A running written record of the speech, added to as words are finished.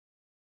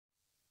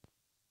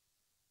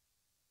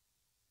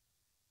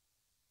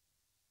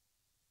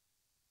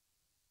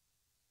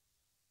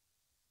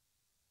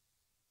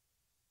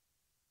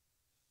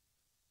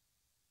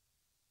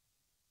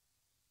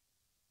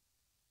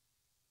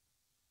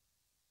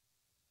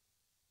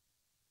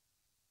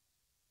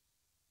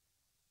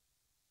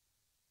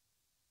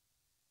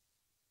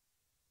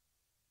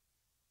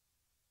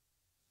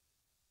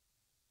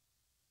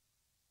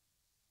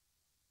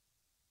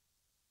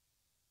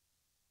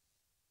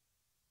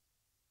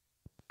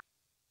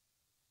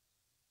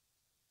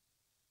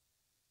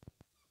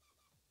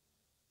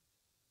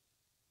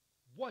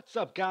What's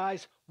up,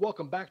 guys?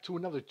 Welcome back to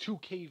another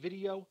 2K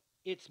video.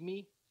 It's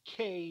me,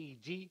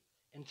 KD,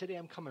 and today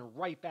I'm coming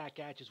right back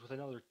at you with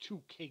another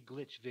 2K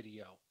glitch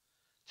video.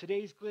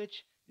 Today's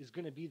glitch is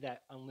going to be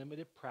that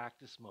unlimited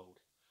practice mode.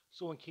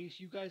 So in case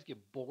you guys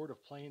get bored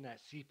of playing that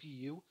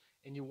CPU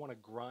and you want to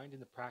grind in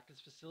the practice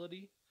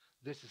facility,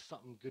 this is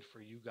something good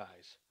for you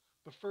guys.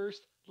 But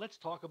first, let's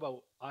talk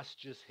about us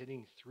just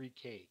hitting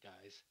 3K,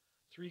 guys.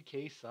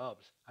 3K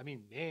subs. I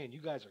mean, man, you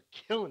guys are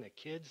killing it,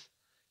 kids.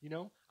 I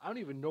don't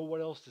even know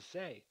what else to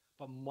say,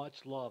 but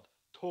much love.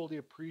 Totally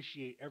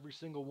appreciate every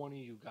single one of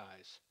you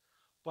guys.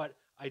 But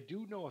I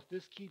do know if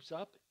this keeps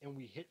up and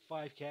we hit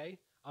 5K,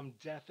 I'm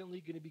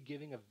definitely going to be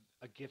giving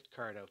a gift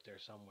card out there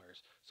somewhere.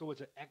 So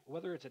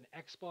whether it's an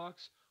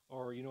Xbox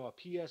or a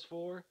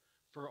PS4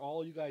 for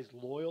all you guys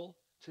loyal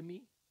to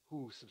me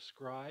who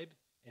subscribe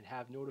and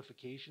have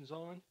notifications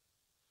on.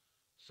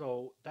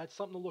 So that's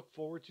something to look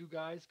forward to,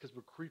 guys, because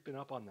we're creeping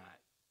up on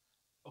that.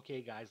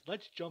 Okay, guys,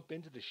 let's jump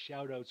into the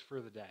shoutouts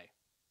for the day.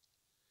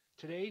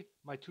 Today,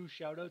 my two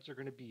shoutouts are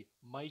going to be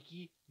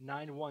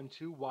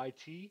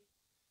Mikey912YT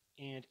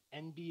and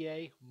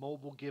NBA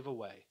Mobile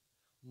Giveaway.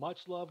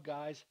 Much love,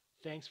 guys.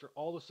 Thanks for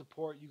all the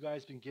support you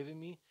guys been giving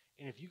me.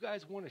 And if you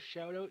guys want a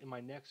shout out in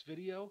my next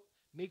video,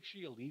 make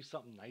sure you leave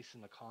something nice in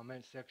the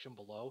comment section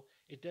below.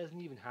 It doesn't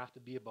even have to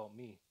be about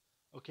me.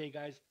 Okay,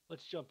 guys,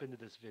 let's jump into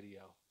this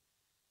video.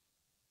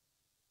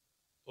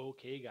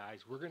 Okay,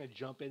 guys, we're going to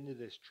jump into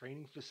this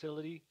training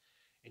facility,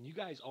 and you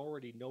guys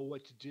already know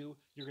what to do.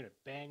 You're going to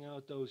bang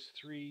out those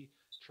 3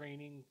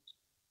 training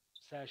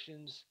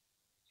sessions,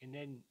 and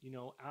then,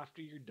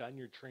 after you're done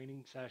your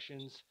training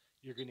sessions,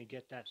 you're going to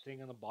get that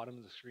thing on the bottom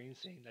of the screen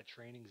saying that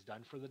training's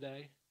done for the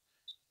day.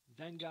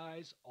 Then,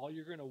 guys, all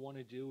you're going to want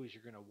to do is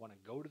you're going to want to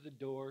go to the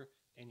door,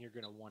 and you're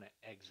going to want to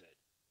exit.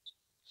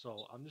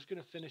 So I'm just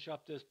going to finish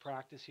up this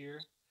practice here,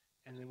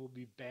 and then we'll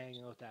be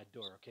banging out that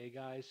door. Okay,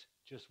 guys?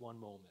 Just one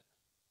moment.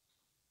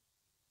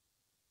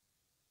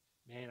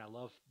 Man, I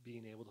love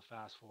being able to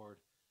fast forward.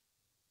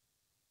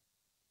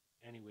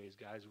 Anyways,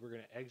 guys, we're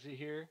going to exit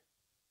here,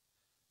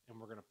 and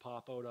we're going to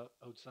pop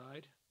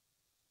outside.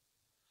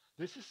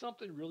 This is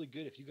something really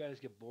good if you guys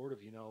get bored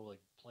of, like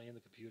playing the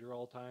computer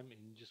all the time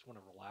and you just want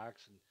to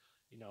relax and,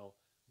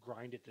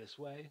 grind it this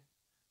way.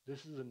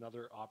 This is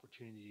another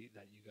opportunity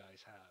that you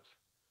guys have.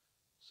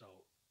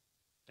 So,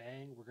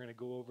 bang, we're going to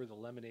go over the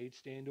lemonade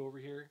stand over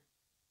here.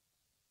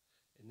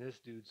 And this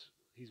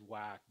he's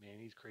whack, man.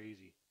 He's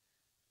crazy.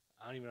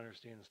 I don't even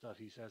understand the stuff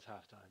he says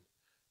half time.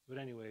 But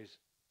anyways,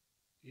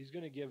 he's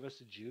going to give us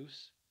a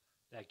juice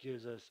that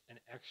gives us an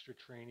extra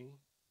training.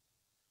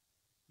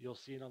 You'll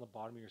see it on the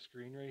bottom of your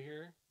screen right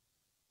here.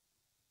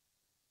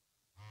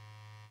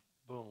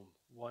 Boom,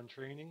 1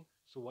 training.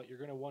 So what you're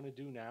going to want to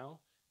do now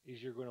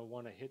is you're going to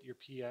want to hit your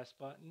PS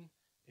button,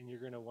 and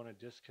you're going to want to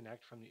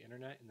disconnect from the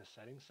internet in the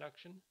settings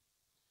section.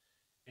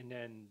 And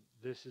then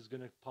this is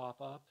going to pop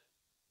up.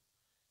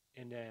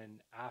 And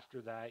then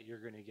after that,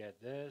 you're going to get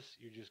this.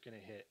 You're just going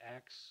to hit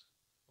X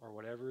or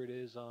whatever it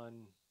is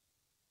on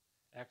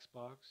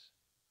Xbox.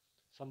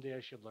 Someday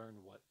I should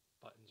learn what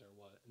buttons are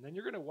what. And then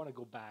you're going to want to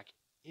go back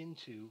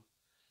into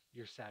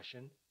your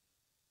session.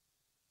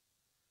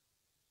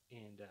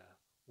 And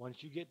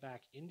once you get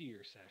back into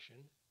your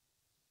session,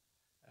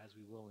 as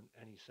we will in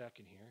any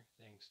second here,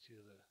 thanks to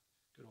the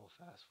good old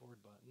fast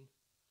forward button,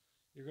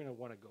 you're going to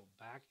want to go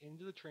back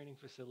into the training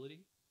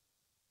facility.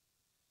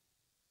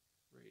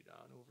 Right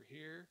on over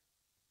here.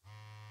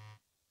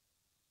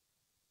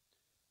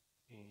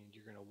 And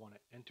you're going to want to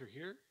enter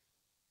here.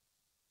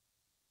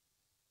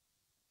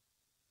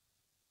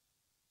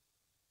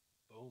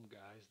 Boom,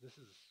 guys. This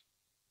is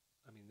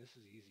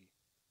easy.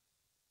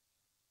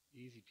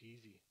 Easy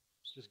peasy.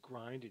 Just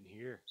grind in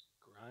here.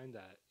 Grind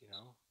that,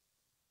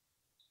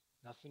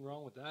 Nothing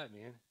wrong with that,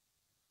 man.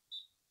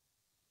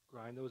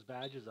 Grind those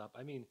badges up.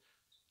 I mean,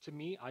 to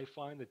me, I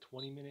find the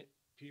 20-minute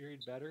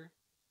period better.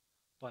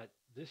 But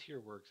this here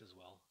works as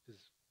well,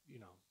 because,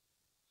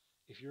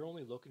 if you're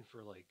only looking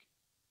for, like,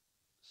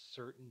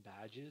 certain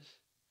badges,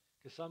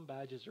 because some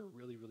badges are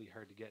really, really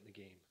hard to get in the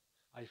game.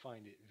 I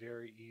find it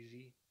very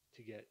easy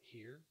to get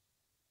here.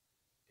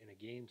 In a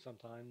game,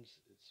 sometimes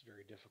it's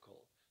very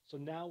difficult. So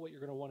now what you're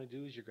going to want to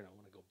do is you're going to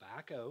want to go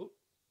back out.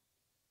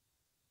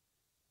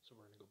 So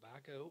we're going to go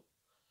back out.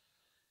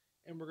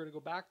 And we're going to go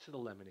back to the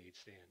lemonade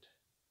stand.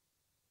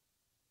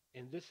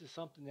 And this is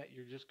something that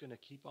you're just going to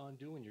keep on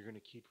doing. You're going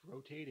to keep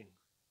rotating.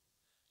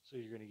 So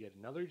you're going to get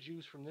another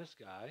juice from this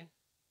guy.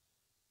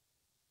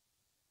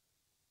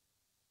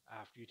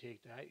 After you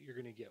take that, you're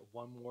going to get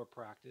 1 more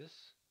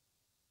practice.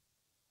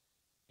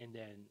 And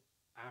then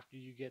after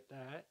you get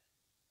that,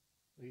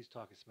 he's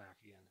talking smack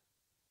again.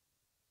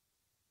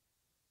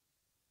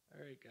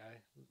 All right,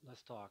 guy,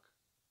 let's talk.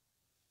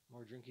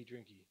 More drinky.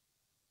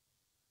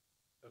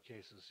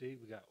 Okay, so see,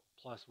 we got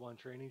 +1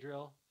 training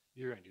drill.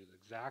 You're going to do the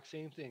exact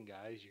same thing,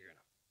 guys. You're going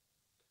to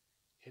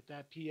hit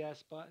that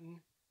PS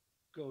button,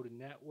 go to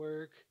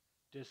network,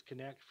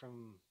 disconnect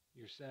from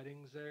your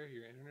settings there,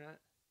 your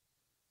internet,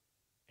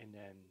 and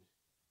then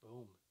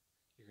boom,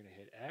 you're going to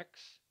hit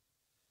X,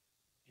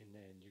 And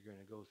then you're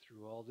going to go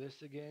through all this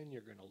again.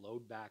 You're going to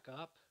load back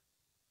up.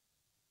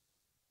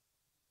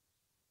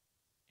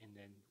 And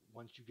then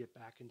once you get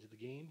back into the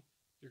game,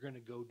 you're going to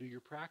go do your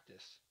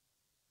practice.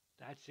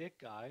 That's it,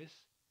 guys.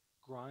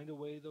 Grind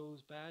away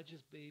those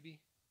badges,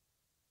 baby.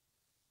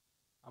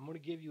 I'm going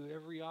to give you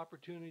every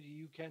opportunity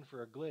you can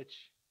for a glitch.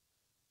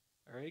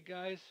 Alright,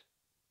 guys?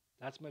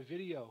 That's my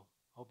video.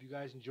 Hope you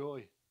guys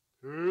enjoy.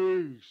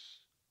 Peace.